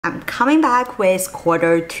coming back with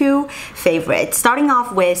quarter 2 favorites, starting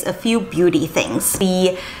off with a few beauty things.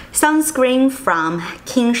 The sunscreen from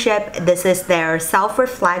Kingship. This is their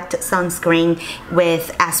self-reflect sunscreen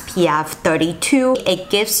with SPF 32. It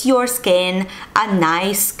gives your skin a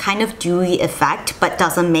nice kind of dewy effect, but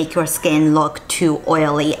doesn't make your skin look too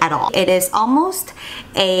oily at all. It is almost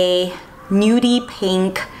a nudie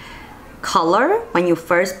pink color when you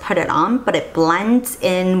first put it on, but it blends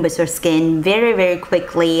in with your skin very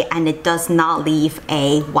quickly, and it does not leave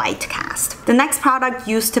a white cast. The next product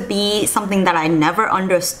used to be something that I never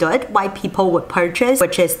understood why people would purchase,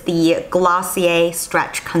 which is the Glossier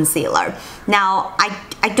Stretch Concealer. Now,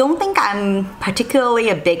 I don't think I'm particularly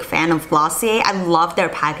a big fan of Glossier. I love their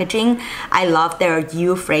packaging. I love their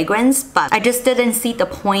You fragrance, but I just didn't see the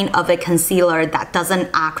point of a concealer that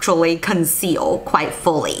doesn't actually conceal quite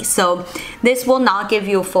fully. So this will not give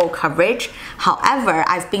you full coverage. However,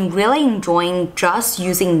 I've been really enjoying just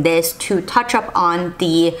using this to touch up on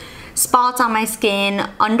the spots on my skin,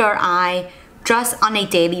 under eye, just on a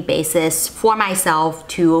daily basis for myself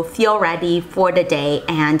to feel ready for the day.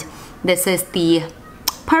 And this is the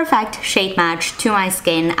perfect shade match to my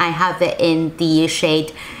skin. I have it in the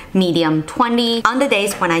shade medium 20. On the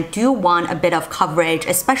days when I do want a bit of coverage,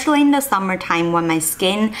 especially in the summertime when my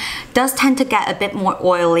skin does tend to get a bit more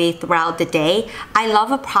oily throughout the day, I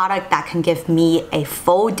love a product that can give me a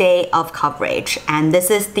full day of coverage. And this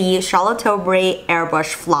is the Charlotte Tilbury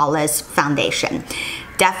Airbrush Flawless Foundation.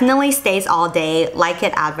 Definitely stays all day like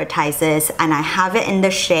it advertises, and I have it in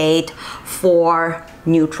the shade for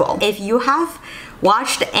neutral. If you have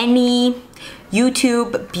watched any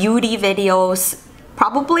YouTube beauty videos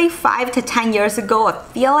probably 5 to 10 years ago, I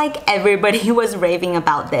feel like everybody was raving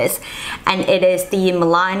about this, and it is the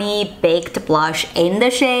Milani Baked Blush in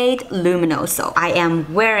the shade Luminoso. I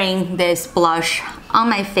am wearing this blush on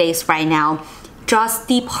my face right now, just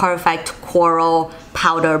the perfect coral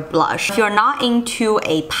powder blush. If you're not into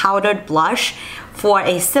a powdered blush for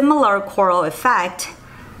a similar coral effect,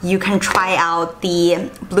 you can try out the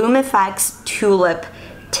Bloom Effects Tulip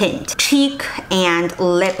Tint cheek and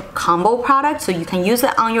lip combo product, so you can use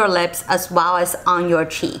it on your lips as well as on your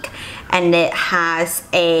cheek, and it has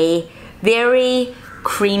a very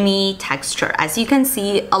creamy texture. As you can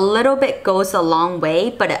see, a little bit goes a long way,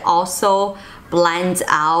 but it also blends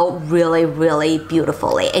out really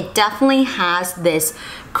beautifully. It definitely has this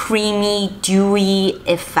creamy dewy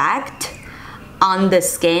effect on the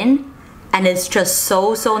skin, and it's just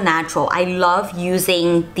so natural. I love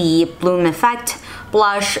using the Bloom Effect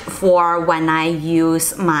blush for when I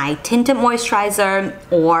use my tinted moisturizer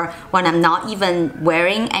or when I'm not even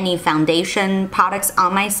wearing any foundation products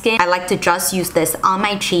on my skin. I like to just use this on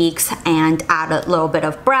my cheeks and add a little bit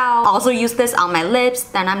of brow. Also use this on my lips,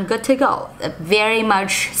 then I'm good to go. A very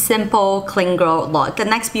much simple, clean girl look. The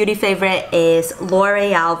next beauty favorite is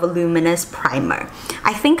L'Oreal Voluminous Primer.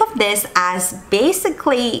 I think of this as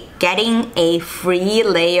basically getting a free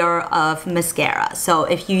layer of mascara. So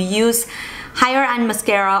if you use higher end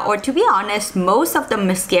mascara, or to be honest, most of the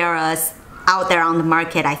mascaras out there on the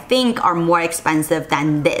market I think are more expensive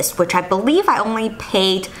than this, which I believe I only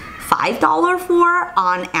paid $5 for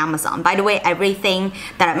on Amazon. By the way, everything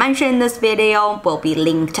that I mentioned in this video will be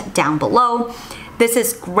linked down below. This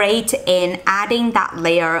is great in adding that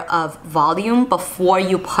layer of volume before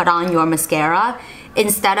you put on your mascara.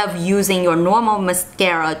 Instead of using your normal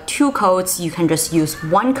mascara 2 coats, you can just use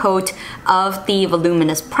 1 coat of the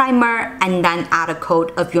voluminous primer and then add a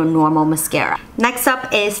coat of your normal mascara. Next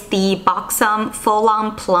up is the Buxom Full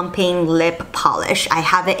On Plumping Lip Polish. I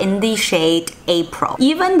have it in the shade April.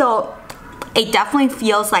 Even though it definitely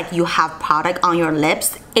feels like you have product on your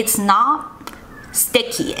lips, it's not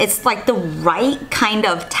sticky. It's like the right kind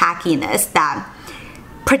of tackiness that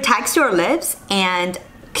protects your lips and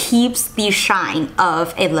keeps the shine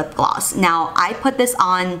of a lip gloss. Now, I put this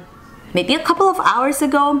on maybe a couple of hours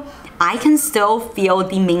ago. I can still feel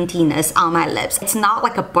the mintiness on my lips. It's not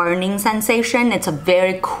like a burning sensation, it's a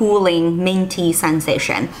very cooling, minty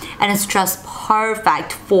sensation. And it's just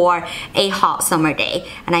perfect for a hot summer day.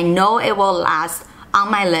 And I know it will last on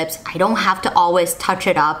my lips. I don't have to always touch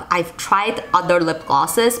it up. I've tried other lip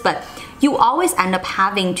glosses, but you always end up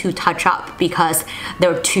having to touch up because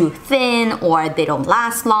they're too thin or they don't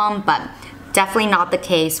last long, but definitely not the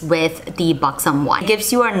case with the Buxom one. It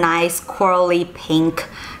gives you a nice corally pink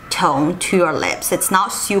tone to your lips. It's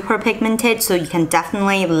not super pigmented, so you can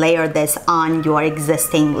definitely layer this on your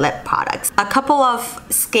existing lip products. A couple of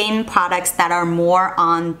skin products that are more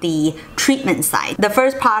on the treatment side. The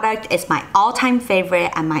first product is my all-time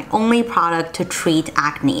favorite and my only product to treat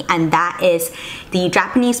acne, and that is the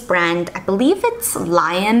Japanese brand, I believe it's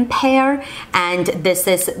Lion Pair, and this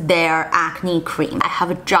is their acne cream. I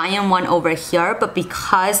have a giant one over here, but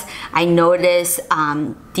because I noticed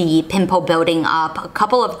the pimple building up a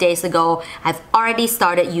couple of days ago, I've already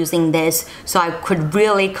started using this so I could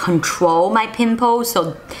really control my pimple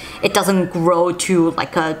so it doesn't grow to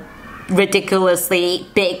like a ridiculously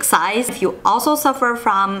big size. If you also suffer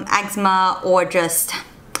from eczema or just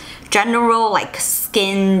general like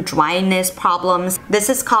skin dryness problems, this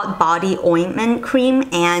is called body ointment cream,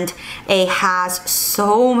 and it has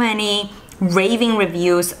so many raving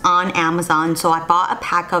reviews on Amazon, so I bought a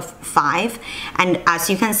pack of 5, and as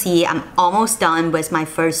you can see, I'm almost done with my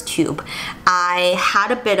first tube. I had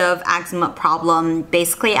a bit of eczema problem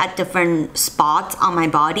basically at different spots on my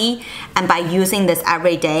body, and by using this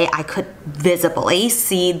every day, I could visibly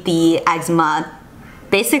see the eczema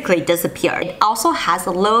basically disappear. It also has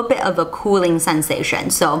a little bit of a cooling sensation,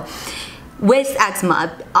 so with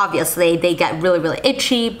eczema, obviously they get really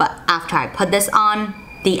itchy, but after I put this on,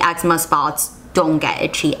 the eczema spots don't get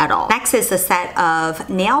itchy at all. Next is a set of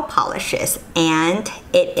nail polishes, and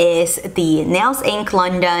it is the Nails Inc.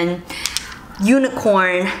 London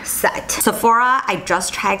Unicorn set. Sephora, I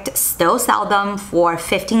just checked, still sell them for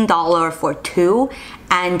 $15 for 2,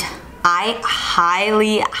 and I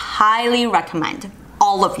highly recommend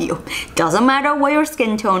all of you. Doesn't matter what your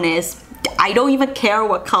skin tone is. I don't even care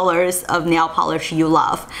what colors of nail polish you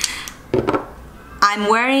love. I'm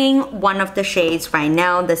wearing one of the shades right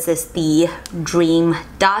now. This is the Dream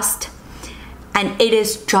Dust, and it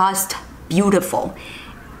is just beautiful.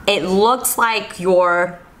 It looks like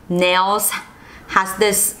your nails has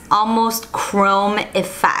this almost chrome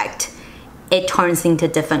effect. It turns into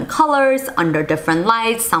different colors under different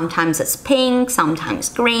lights. Sometimes it's pink, sometimes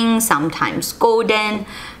green, sometimes golden.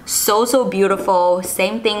 So beautiful.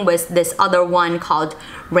 Same thing with this other one called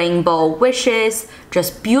Rainbow Wishes.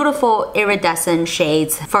 Just beautiful iridescent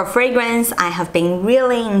shades. For fragrance, I have been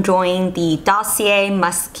really enjoying the Dossier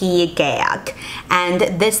Musky Gaiac, and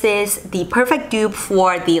this is the perfect dupe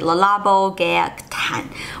for the Le Labo Gaiac 10,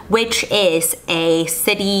 which is a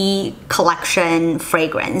city collection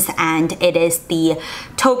fragrance, and it is the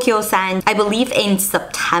Tokyo scent. I believe in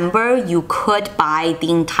September you could buy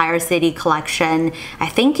the entire city collection, I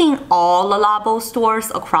think in all Le Labo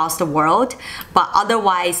stores across the world, but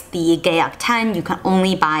otherwise the Gaiac 10 you can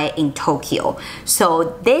only buy in Tokyo.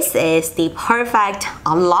 So this is the perfect,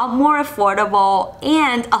 a lot more affordable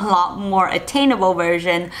and a lot more attainable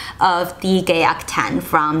version of the Gaiac 10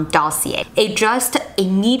 from Dossier. It just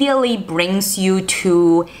immediately brings you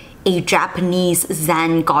to a Japanese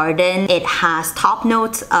Zen garden. It has top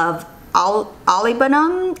notes of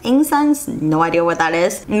olibanum incense, no idea what that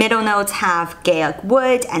is. Middle notes have Gaiac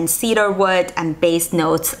wood and cedar wood, and base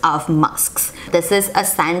notes of musks. This is a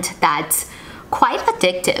scent that's quite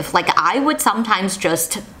addictive. Like, I would sometimes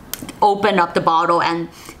just open up the bottle and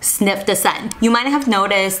sniff the scent. You might have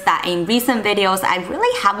noticed that in recent videos I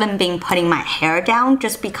really haven't been putting my hair down,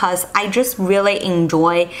 just because I just really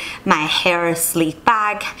enjoy my hair sleek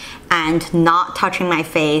back and not touching my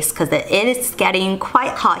face, because it is getting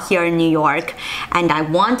quite hot here in New York, and I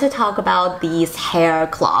want to talk about these hair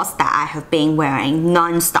cloths that I have been wearing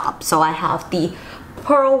non-stop. So I have the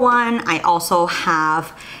pearl one, I also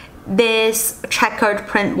have this checkered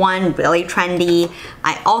print one, really trendy.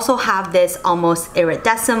 I also have this almost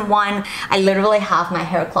iridescent one. I literally have my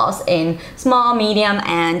hair cloths in small, medium,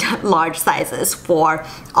 and large sizes for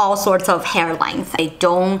all sorts of hair lengths. I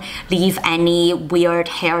don't leave any weird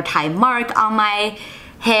hair tie mark on my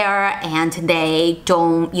hair, and they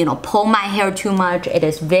don't, you know, pull my hair too much. It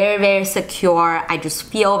is very secure. I just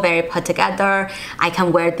feel very put together. I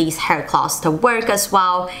can wear these hair cloths to work as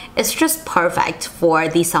well. It's just perfect for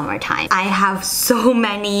the summertime. I have so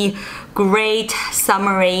many great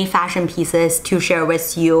summery fashion pieces to share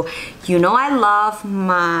with you. You know I love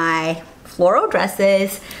my floral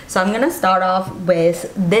dresses, so I'm gonna start off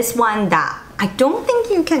with this one that I don't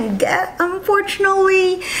think you can get,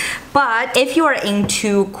 unfortunately, but if you are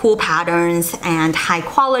into cool patterns and high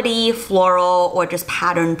quality floral or just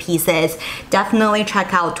pattern pieces, definitely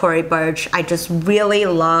check out Tory Burch. I just really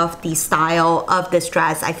love the style of this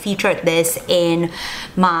dress. I featured this in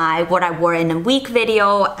my what I wore in a week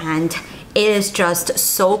video, and It is just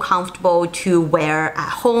so comfortable to wear at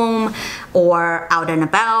home or out and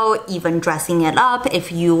about, even dressing it up.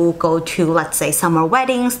 If you go to, let's say, summer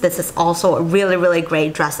weddings, this is also a really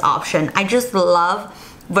great dress option. I just love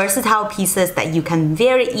versatile pieces that you can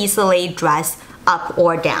very easily dress up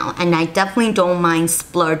or down, and I definitely don't mind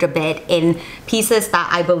splurge a bit in pieces that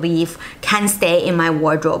I believe can stay in my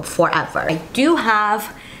wardrobe forever. I do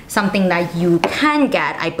have something that you can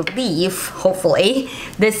get, I believe, hopefully.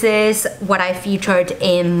 This is what I featured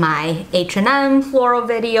in my H&M floral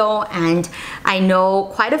video, and I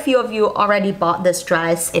know quite a few of you already bought this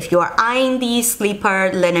dress. If you are eyeing these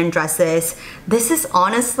sleeper linen dresses, this is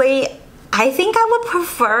honestly, I think I would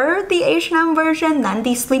prefer the H&M version than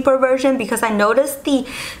the sleeper version, because I noticed the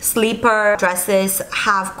sleeper dresses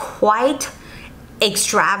have quite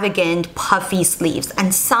extravagant puffy sleeves,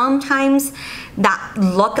 and sometimes that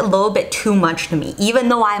look a little bit too much to me. Even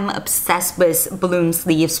though I'm obsessed with balloon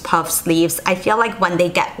sleeves, puff sleeves, I feel like when they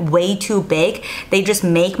get way too big, they just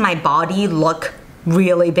make my body look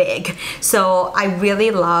really big. So I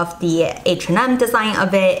really love the H&M design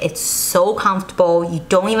of it. It's so comfortable. You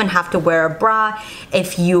don't even have to wear a bra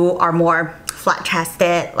if you are more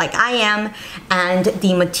flat-chested like I am, and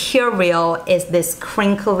the material is this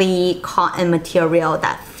crinkly cotton material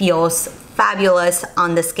that feels fabulous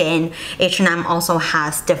on the skin. H&M also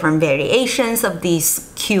has different variations of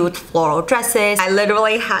these cute floral dresses. I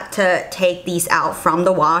literally had to take these out from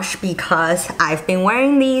the wash because I've been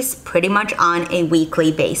wearing these pretty much on a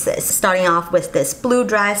weekly basis. Starting off with this blue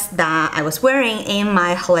dress that I was wearing in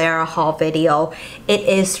my Hilera haul video. It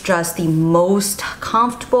is just the most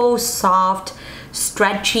comfortable, soft,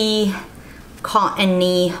 stretchy,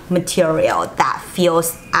 cottony material that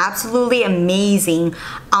feels absolutely amazing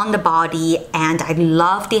on the body, and I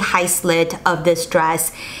love the high slit of this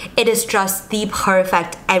dress. It is just the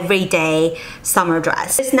perfect everyday summer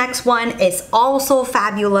dress. This next one is also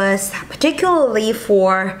fabulous, particularly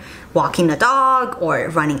for walking the dog or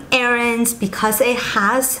running errands, because it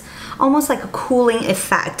has almost like a cooling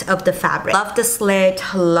effect of the fabric. Love the slit,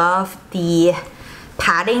 love the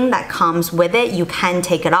padding that comes with it. You can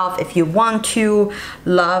take it off if you want to.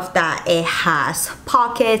 Love that it has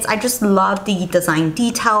pockets. I just love the design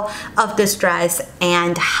detail of this dress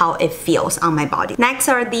and how it feels on my body. Next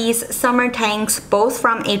are these summer tanks, both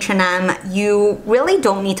from H&M. You really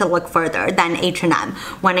don't need to look further than H&M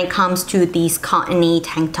when it comes to these cottony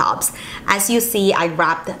tank tops. As you see, I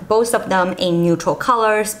wrapped both of them in neutral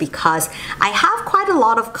colors because I have quite a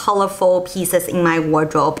lot of colorful pieces in my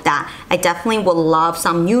wardrobe that I definitely would love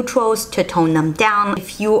some neutrals to tone them down.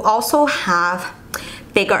 If you also have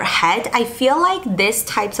bigger head, I feel like this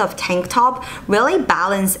types of tank top really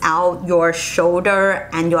balance out your shoulder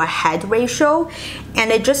and your head ratio,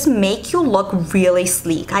 and it just make you look really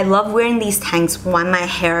sleek. I love wearing these tanks when my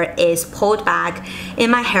hair is pulled back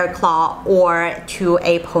in my hair claw or to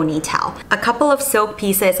a ponytail. A couple of silk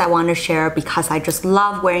pieces I want to share because I just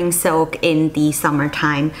love wearing silk in the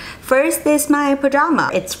summertime. First is my pajama.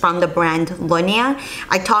 It's from the brand Lunia.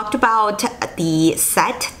 I talked about the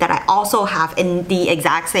set that I also have in the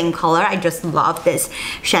exact same color. I just love this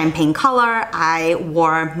champagne color. I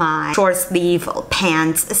wore my short sleeve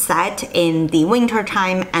pants set in the winter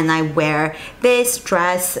time, and I wear this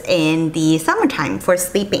dress in the summertime for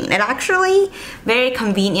sleeping. It actually very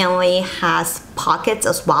conveniently has pockets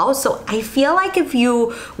as well, so I feel like if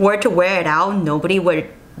you were to wear it out, nobody would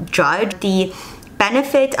judge. The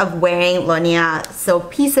benefit of wearing Lunia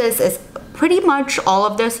silk pieces is pretty much all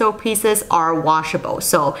of their silk pieces are washable.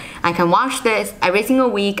 So I can wash this every single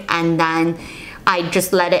week and then I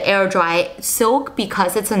just let it air dry. Silk,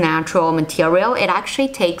 because it's a natural material, it actually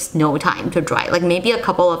takes no time to dry, like maybe a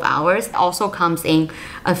couple of hours. It also comes in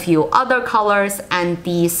a few other colors, and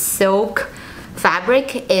the silk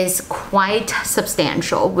fabric is quite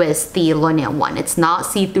substantial with the Lunia one. It's not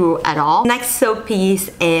see-through at all. Next silk piece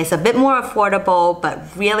is a bit more affordable but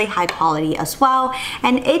really high quality as well,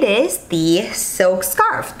 and it is the silk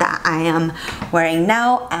scarf that I am wearing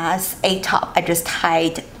now as a top. I just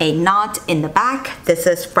tied a knot in the back. This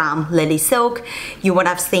is from Lily Silk. You would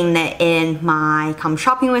have seen it in my Come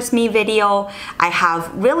Shopping With Me video. I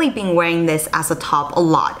have really been wearing this as a top a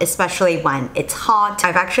lot, especially when it's hot.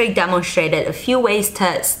 I've actually demonstrated a few ways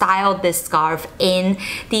to style this scarf in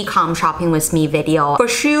the Come Shopping With Me video. For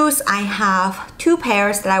shoes, I have two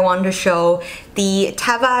pairs that I want to show. The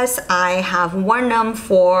Tevas, I have worn them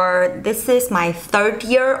for, this is my third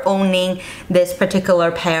year owning this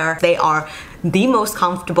particular pair. They are the most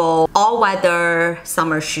comfortable all-weather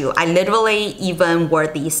summer shoe. I literally even wore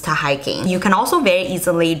these to hiking. You can also very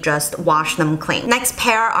easily just wash them clean. Next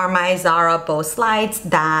pair are my Zara bow slides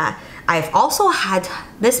that I've also had,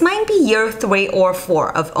 this might be year 3 or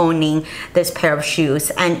 4 of owning this pair of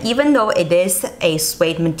shoes, and even though it is a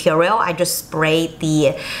suede material, I just sprayed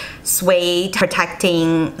the suede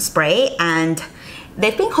protecting spray and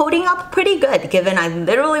they've been holding up pretty good given I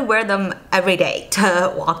literally wear them every day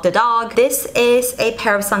to walk the dog. This is a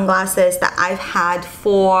pair of sunglasses that I've had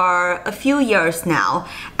for a few years now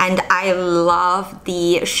and I love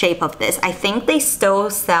the shape of this. I think they still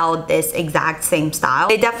sell this exact same style.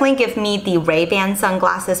 They definitely give me the Ray-Ban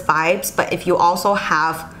sunglasses vibes, but if you also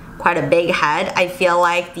have quite a big head, I feel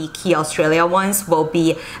like the Key Australia ones will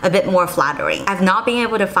be a bit more flattering. I've not been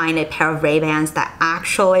able to find a pair of Ray-Bans that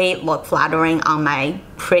actually look flattering on my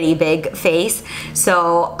pretty big face,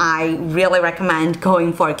 so I really recommend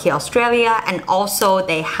going for Key Australia. And also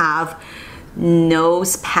they have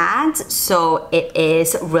nose pads, so it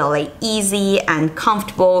is really easy and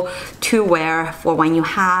comfortable to wear for when you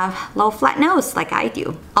have low flat nose like I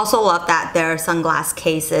do. Also love that their sunglass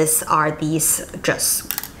cases are these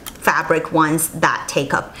just fabric ones that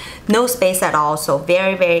take up no space at all, so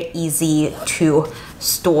very easy to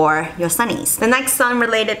store your sunnies. The next sun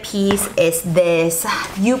related piece is this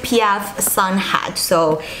UPF sun hat.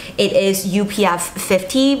 So it is UPF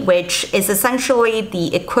 50, which is essentially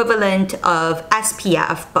the equivalent of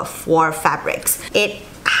SPF but for fabrics. It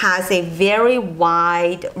has a very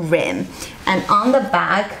wide rim, and on the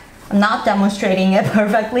back, I'm not demonstrating it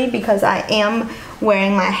perfectly because I am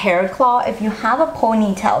wearing my hair claw. If you have a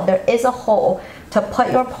ponytail, there is a hole to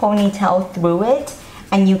put your ponytail through it,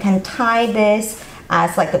 and you can tie this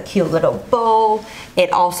as like a cute little bow.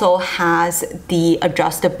 It also has the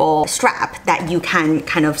adjustable strap that you can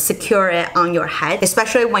kind of secure it on your head,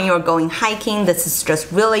 especially when you're going hiking. This is just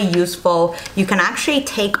really useful. You can actually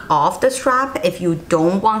take off the strap if you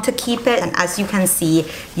don't want to keep it, and as you can see,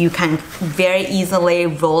 you can very easily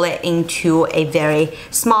roll it into a very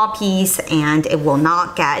small piece and it will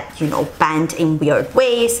not get, you know, bent in weird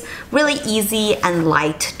ways. Really easy and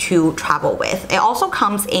light to travel with. It also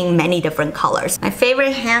comes in many different colors. My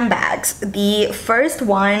favorite handbags, the first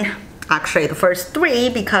one, actually the first 3,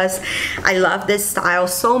 because I love this style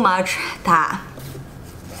so much that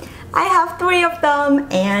I have 3 of them,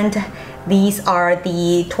 and these are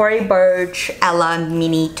the Tory Burch Ella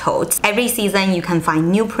mini totes. Every season you can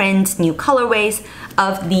find new prints, new colorways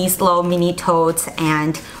of these little mini totes,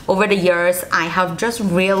 and over the years I have just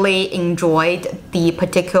really enjoyed the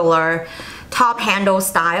particular top handle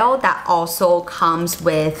style that also comes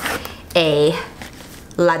with a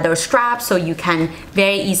leather strap, so you can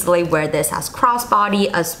very easily wear this as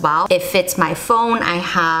crossbody as well. It fits my phone. I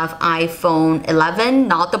have iPhone 11,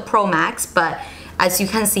 not the Pro Max, but as you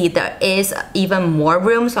can see, there is even more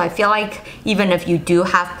room, so I feel like even if you do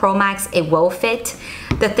have Pro Max, it will fit.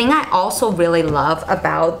 The thing I also really love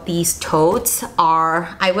about these totes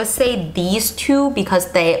are, I would say these 2,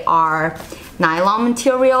 because they are nylon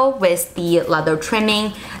material with the leather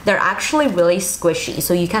trimming. They're actually really squishy,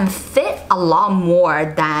 so you can fit a lot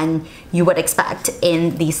more than you would expect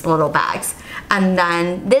in these little bags. And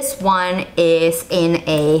then this one is in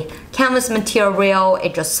a canvas material.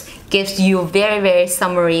 It just gives you very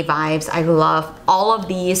summery vibes. I love all of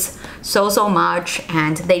these so much,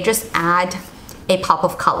 and they just add a pop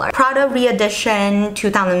of color. Prada re-edition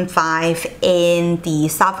 2005 in the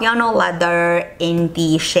Saviano leather in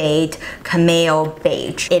the shade Cameo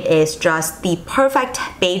Beige. It is just the perfect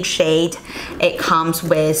beige shade. It comes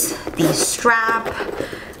with the strap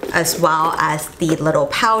as well as the little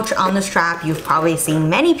pouch on the strap. You've probably seen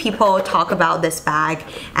many people talk about this bag,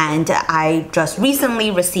 and I just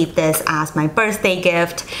recently received this as my birthday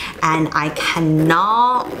gift, and I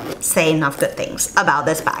cannot say enough good things about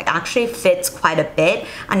this bag. It actually fits quite a bit,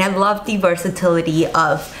 and I love the versatility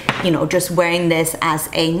of, you know, just wearing this as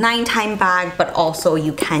a nighttime bag, but also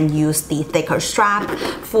you can use the thicker strap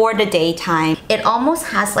for the daytime. It almost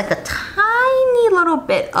has like a tiny little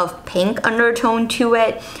bit of pink undertone to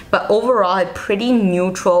it, but overall a pretty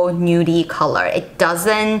neutral nudie color. It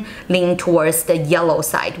doesn't lean towards the yellow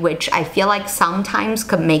side, which I feel like sometimes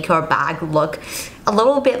could make your bag look a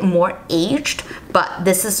little bit more aged, but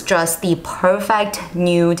this is just the perfect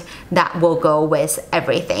nude that will go with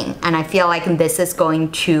everything. And I feel like this is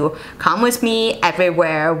going to come with me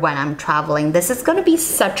everywhere when I'm traveling. This is gonna be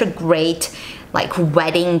such a great like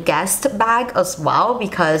wedding guest bag as well,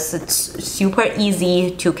 because it's super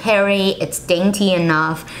easy to carry. It's dainty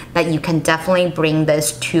enough that you can definitely bring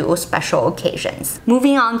this to special occasions.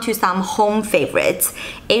 Moving on to some home favorites.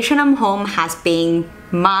 H&M Home has been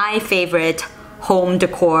my favorite home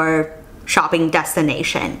decor shopping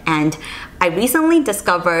destination, and I recently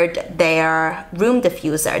discovered their room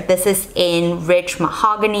diffuser. This is in rich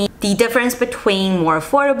mahogany. The difference between more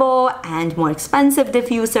affordable and more expensive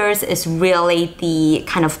diffusers is really the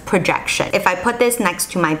kind of projection. If I put this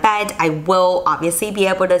next to my bed, I will obviously be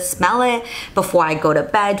able to smell it before I go to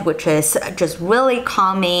bed, which is just really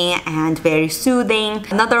calming and very soothing.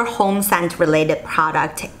 Another home scent related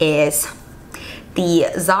product is the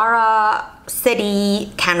Zara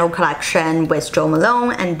City candle collection with Jo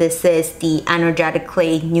Malone, and this is the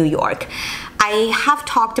Energetically New York. I have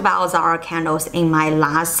talked about Zara candles in my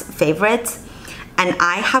last favorites, and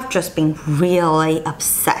I have just been really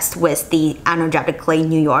obsessed with the Energetically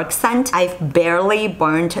New York scent. I've barely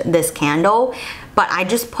burned this candle, but I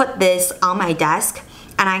just put this on my desk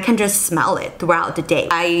and I can just smell it throughout the day.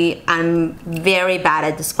 I am very bad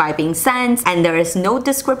at describing scents, and there is no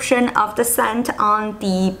description of the scent on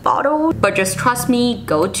the bottle, but just trust me,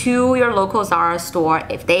 go to your local Zara store.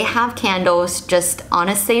 If they have candles, just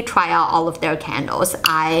honestly try out all of their candles.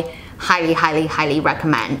 I highly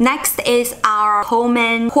recommend. Next is our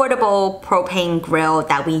Coleman portable propane grill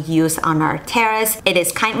that we use on our terrace. It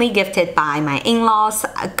is kindly gifted by my in-laws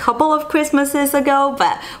a couple of Christmases ago,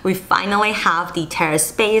 but we finally have the terrace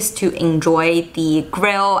space to enjoy the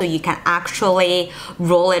grill. So you can actually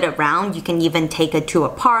roll it around. You can even take it to a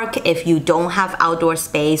park if you don't have outdoor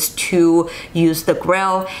space to use the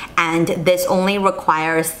grill, and this only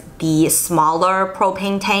requires the smaller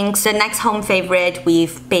propane tanks. The next home favorite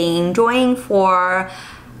we've been enjoying for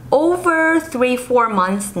over 3-4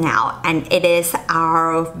 months now, and it is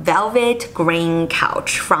our velvet green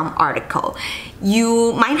couch from Article.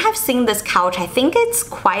 You might have seen this couch. I think it's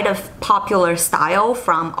quite a popular style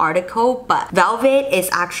from Article, but velvet is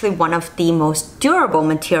actually one of the most durable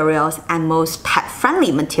materials and most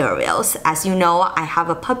pet-friendly materials. As you know, I have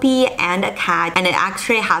a puppy and a cat, and it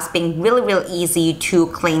actually has been really easy to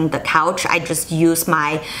clean the couch. I just use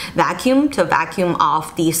my vacuum to vacuum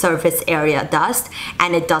off the surface area dust,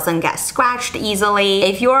 and it doesn't get scratched easily.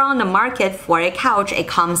 If you're on the market for a couch, it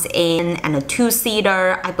comes in and a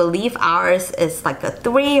 2-seater. I believe ours is like a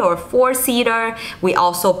 3 or 4-seater. We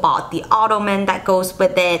also bought the ottoman that goes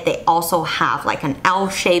with it. They also have like an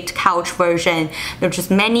L-shaped couch version. There's just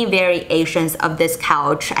many variations of this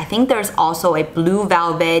couch. I think there's also a blue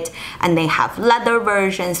velvet, and they have leather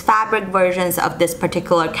versions, fabric versions of this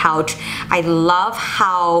particular couch. I love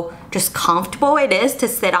how just comfortable it is to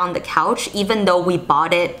sit on the couch, even though we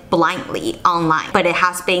bought it blindly online. But it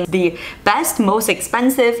has been the best, most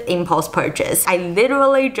expensive impulse purchase. I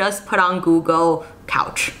literally just put on Google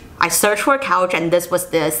couch. I searched for couch, and this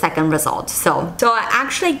was the second result. So I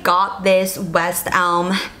actually got this West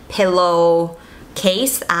Elm pillow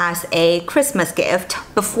case as a Christmas gift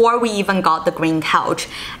before we even got the green couch.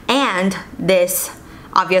 And this,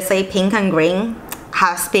 obviously pink and green,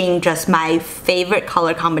 has been just my favorite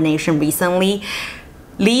color combination recently,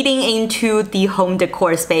 leading into the home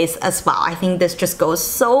decor space as well. I think this just goes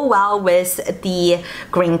so well with the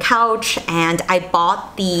green couch, and I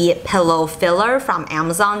bought the pillow filler from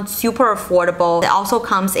Amazon, super affordable. It also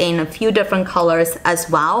comes in a few different colors as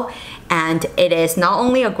well, and it is not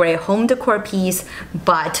only a great home decor piece,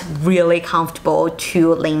 but really comfortable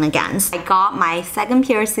to lean against. I got my second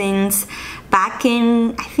piercings back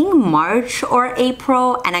in, I think, March or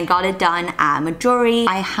April, and I got it done at Majori.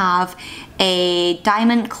 I have a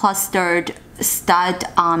diamond clustered stud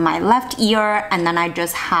on my left ear, and then I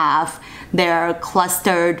just have their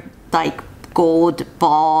clustered like gold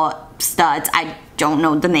ball studs. I don't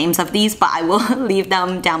know the names of these, but I will leave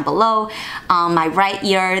them down below. On my right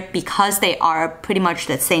ear, because they are pretty much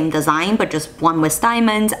the same design, but just one with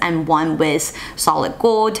diamonds and one with solid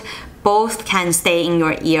gold. Both can stay in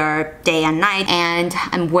your ear day and night, and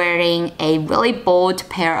I'm wearing a really bold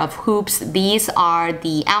pair of hoops. These are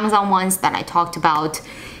the Amazon ones that I talked about,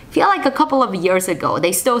 I feel like a couple of years ago.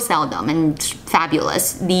 They still sell them, and it's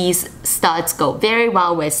fabulous. These studs go very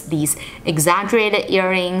well with these exaggerated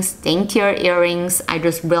earrings, daintier earrings. I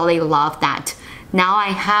just really love that. Now I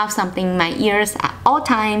have something in my ears at all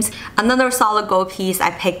times. Another solid gold piece I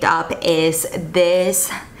picked up is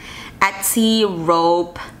this Etsy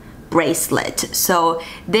rope bracelet. So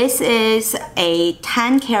this is a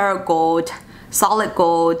 10 karat gold, solid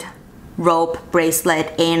gold rope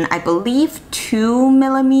bracelet in, I believe,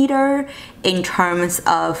 2mm in terms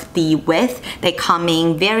of the width. They come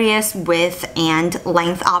in various width and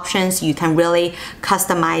length options. You can really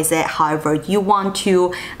customize it however you want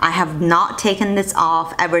to. I have not taken this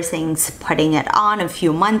off ever since putting it on a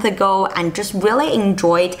few months ago, and just really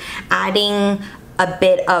enjoyed adding a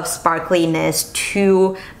bit of sparkliness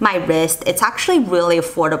to my wrist. It's actually really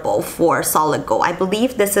affordable for solid gold. I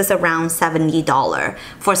believe this is around $70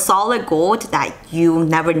 for solid gold that you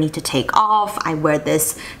never need to take off. I wear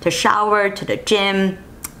this to shower, to the gym.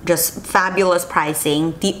 Just fabulous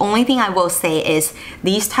pricing. The only thing I will say is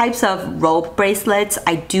these types of rope bracelets,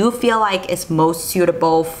 I do feel like it's most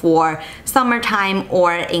suitable for summertime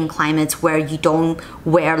or in climates where you don't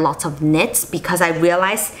wear lots of knits, because I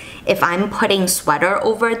realize if I'm putting sweater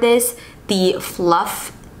over this, the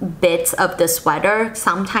fluff bits of the sweater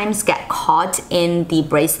sometimes get caught in the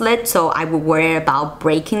bracelet, so I would worry about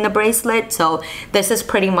breaking the bracelet. So this is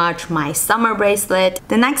pretty much my summer bracelet.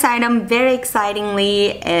 The next item, very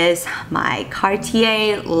excitingly, is my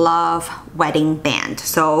Cartier Love wedding band.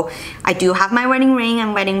 So I do have my wedding ring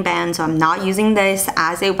and wedding band, so I'm not using this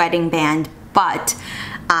as a wedding band, but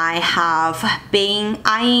I have been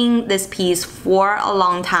eyeing this piece for a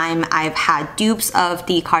long time. I've had dupes of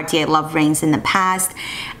the Cartier Love rings in the past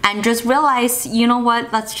and just realized, you know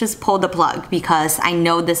what, let's just pull the plug, because I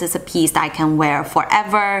know this is a piece that I can wear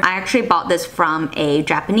forever. I actually bought this from a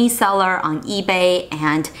Japanese seller on eBay,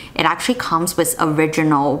 and it actually comes with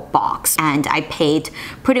original box, and I paid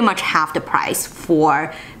pretty much half the price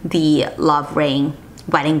for the Love ring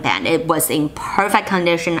wedding band. It was in perfect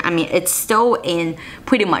condition. I mean, it's still in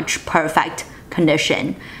pretty much perfect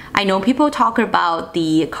condition. I know people talk about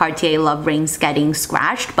the Cartier Love rings getting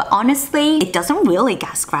scratched, but honestly, it doesn't really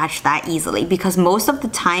get scratched that easily, because most of the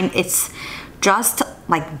time it's just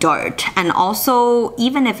like dirt. And also,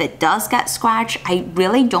 even if it does get scratched, I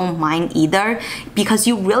really don't mind either, because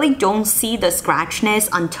you really don't see the scratchness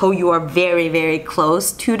until you are very, very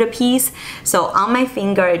close to the piece. So on my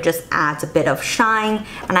finger, it just adds a bit of shine,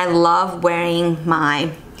 and I love wearing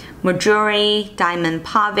my Majuri diamond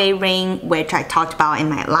pave ring, which I talked about in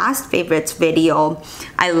my last favorites video.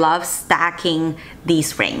 I love stacking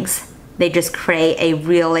these rings. They just create a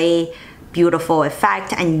really beautiful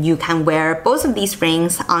effect, and you can wear both of these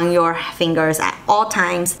rings on your fingers at all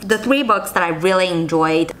times. The three books that I really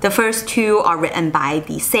enjoyed, the first two are written by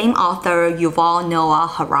the same author, Yuval Noah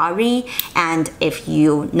Harari, and if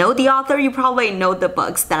you know the author, you probably know the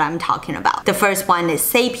books that I'm talking about. The first one is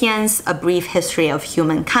Sapiens, A Brief History of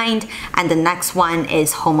Humankind, and the next one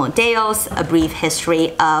is Homo Deus, A Brief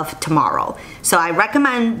History of Tomorrow. So I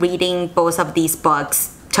recommend reading both of these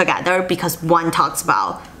books together, because one talks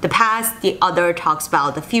about the past, the other talks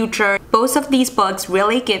about the future. Both of these books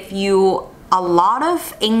really give you a lot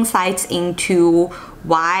of insights into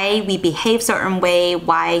why we behave certain way,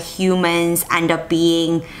 why humans end up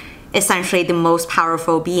being essentially the most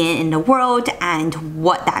powerful being in the world, and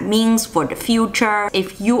what that means for the future.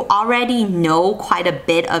 If you already know quite a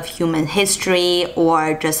bit of human history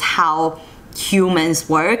or just how humans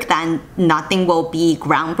work, then nothing will be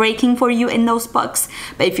groundbreaking for you in those books.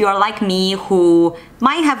 But if you are like me, who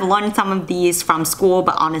might have learned some of these from school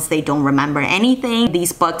but honestly don't remember anything,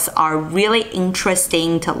 these books are really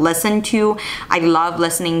interesting to listen to. I love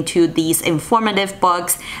listening to these informative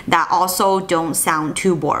books that also don't sound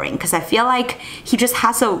too boring, because I feel like he just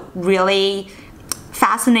has a really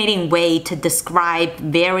fascinating way to describe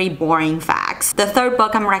very boring facts. The third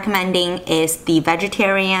book I'm recommending is The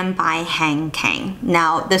Vegetarian by Han Kang.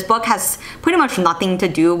 Now, this book has pretty much nothing to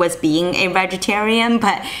do with being a vegetarian,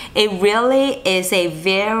 but it really is a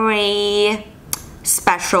very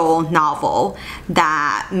special novel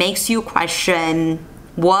that makes you question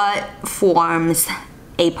what forms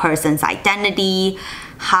a person's identity,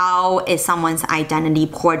 how is someone's identity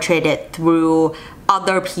portrayed through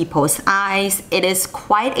other people's eyes. It is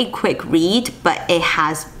quite a quick read, but it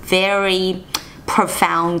has very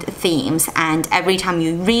profound themes, and every time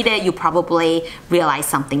you read it, you probably realize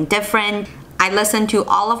something different. I listen to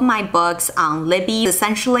all of my books on Libby,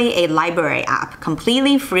 essentially a library app,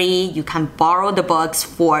 completely free. You can borrow the books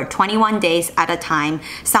for 21 days at a time.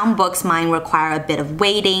 Some books might require a bit of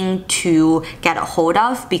waiting to get a hold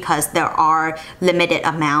of, because there are limited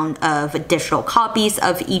amount of digital copies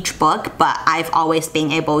of each book, but I've always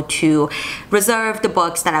been able to reserve the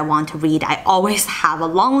books that I want to read. I always have a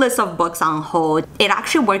long list of books on hold. It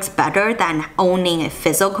actually works better than owning a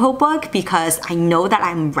physical book, because I know that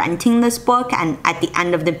I'm renting this book, and at the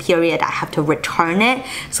end of the period I have to return it,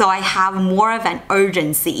 so I have more of an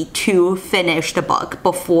urgency to finish the book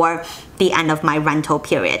before the end of my rental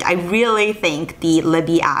period. I really think the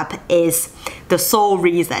Libby app is the sole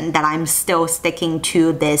reason that I'm still sticking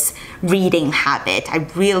to this reading habit. I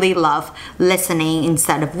really love listening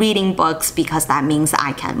instead of reading books, because that means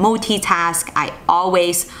I can multitask. I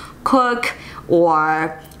always cook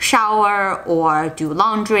or shower or do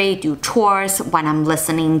laundry, do chores when I'm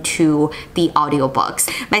listening to the audiobooks.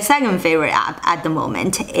 My second favorite app at the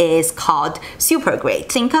moment is called Super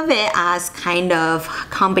Great. Think of it as kind of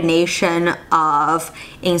combination of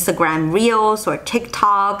Instagram Reels or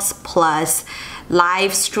TikToks plus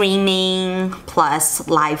live streaming plus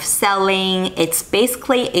live selling. It's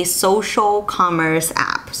basically a social commerce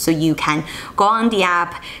app. So you can go on the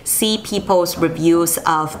app, see people's reviews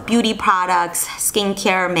of beauty products,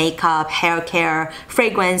 skincare, makeup, hair care,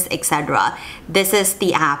 fragrance, etc. This is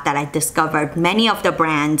the app that I discovered many of the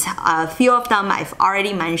brands. A few of them I've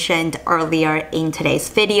already mentioned earlier in today's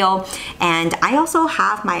video. And I also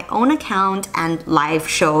have my own account and live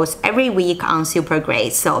shows every week on Super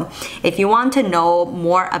Great. So if you want to know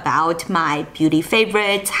more about my beauty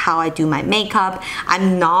favorites, how I do my makeup,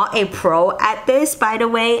 I'm not a pro at this, by the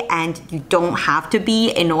way, and you don't have to be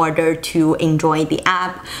in order to enjoy the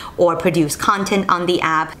app or produce content on the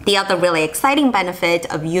app. The other really exciting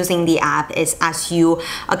benefit of using the app is as you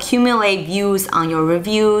accumulate views on your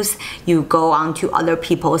reviews, you go onto other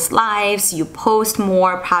people's lives, you post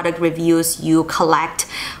more product reviews, you collect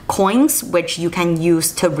coins which you can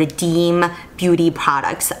use to redeem beauty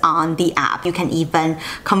products on the app. You can even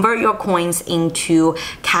convert your coins into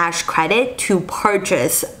cash credit to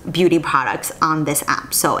purchase beauty products on this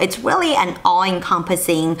app. So it's really an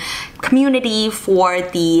all-encompassing community for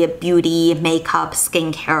the beauty, makeup,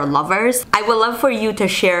 skincare lovers. I would love for you to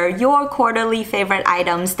share your quarterly favorite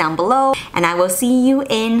items down below, and I will see you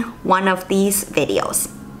in one of these videos.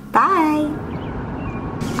 Bye!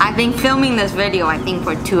 I've been filming this video, I think,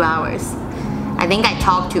 for 2 hours. I think I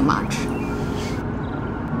talk too much.